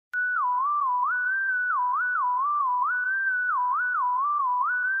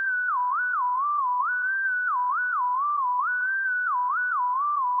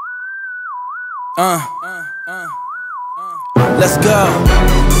Let's go.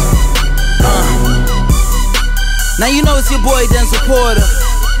 Now you know it's your boy Denzil Porter.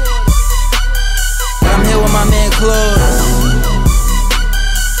 I'm here with my man Claude,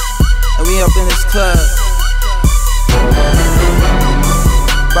 and we up in this club,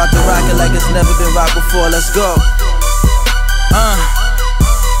 about to rock it like it's never been rocked before. Let's go.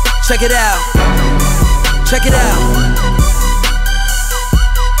 Check it out. Check it out.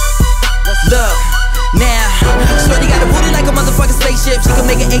 Look, now, shorty got a booty like a motherfucking spaceship. She can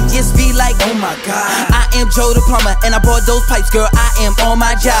make an atheist be like, oh my god. I am Joe the plumber, and I bought those pipes, girl. I am on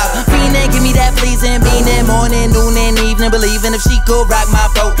my job. Fiendin', give me that pleasing, meaning, morning, noon, and evening. Believing if she could rock my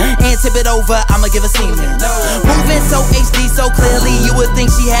boat and tip it over, I'ma give her semen. Moving so HD, so clearly, you would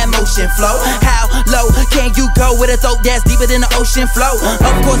think she had motion flow. How low can you go with a throat that's deeper than the ocean flow?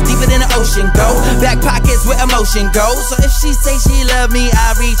 Of course, deeper than the ocean go. Back pockets where emotion goes. So if she say she love me,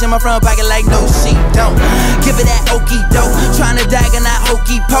 I reach in my front pocket like no, she don't. Give it that okey doke. Tryna dag and not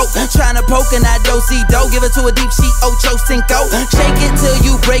hokey poke. Tryna poke and not do-si do. Give it to a deep sheet, ocho cinco. Shake it till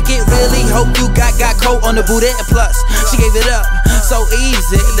you break it. Really hope you got coat on the booty. And plus, she gave it up so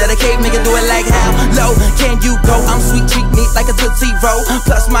easy that a cave nigga do it like how low can you go? I'm sweet, treat me like a Tootsie Roll.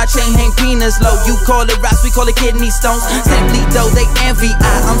 Plus my chain hang penis low. You call it rocks, we call it kidney stones. Simply though, they envy.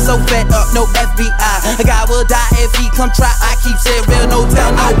 I'm so fed up, no FBI. A guy will die if he come try. I keep it real, no tell,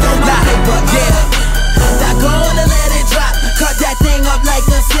 no lie. But yeah, not gonna let it drop. Cut that thing up like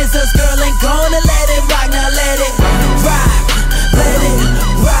the scissors. Girl ain't gonna let it rock. Now let it rock. Let it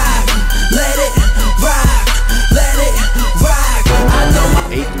rock. Let it rock. Let it rock. I know my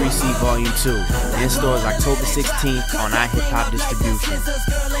A3C Volume 2 in stores October 16th on iHipHop distribution.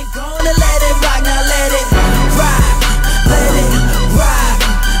 Girl ain't gonna let it rock. Now let it rock. Let it rock.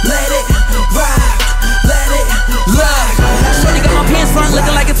 Let it rock. Let it rock. Shorty got my pants front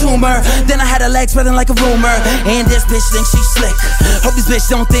looking like a tumor. Then I had her legs spreading like a rumor. And this bitch thinks she's slick. Hope this bitch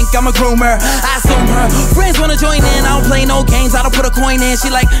don't think I'm a groomer. I assume her friends wanna join in. I don't play no games, I don't put a coin in.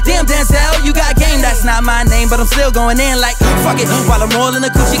 She like, damn Denzil, you got game. That's not my name, but I'm still going in like, fuck it. While I'm rolling the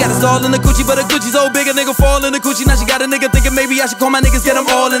coochie, got a stall in the coochie. But the coochie's so big, a nigga fall in the coochie. Now she got a nigga thinking maybe I should call my niggas, get them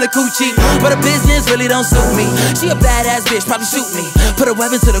all in the coochie. But her business really don't suit me. She a badass bitch, probably shoot me. Put a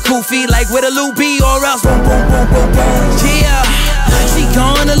weapon to the cool feet like where the loot be, or else boom, boom, boom, boom, boom. Yeah, she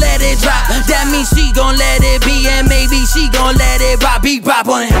gonna let it drop. That means she gon' let it be, and maybe she gon' let it bop, beat bop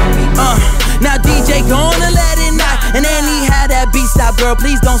on it. Now DJ gonna let it knock, and then he had that beat stop, girl.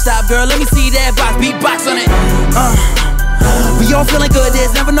 Please don't stop, girl. Let me see that box, beatbox on it. We all feeling good,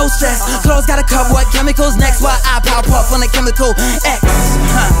 there's never no stress. Clothes gotta cover what chemicals next. While I pop off on the chemical X.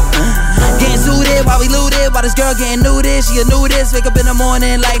 Getting suited while we looted. While this girl getting nuded, she a nudist. Wake up in the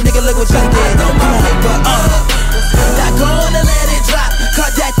morning like, nigga, look what you did. Not gonna let it drop.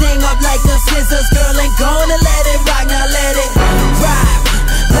 Cut that thing up like the scissors. Girl ain't gonna let it rock. Now let it rock.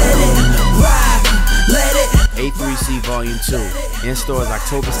 Let it rock. Let it. A3C Volume 2 in stores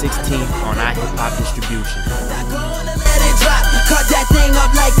October 16th on iHipHop distribution. Not gonna let it drop. Cut that thing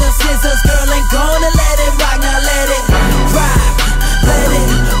up like the scissors. Girl ain't gonna let it rock.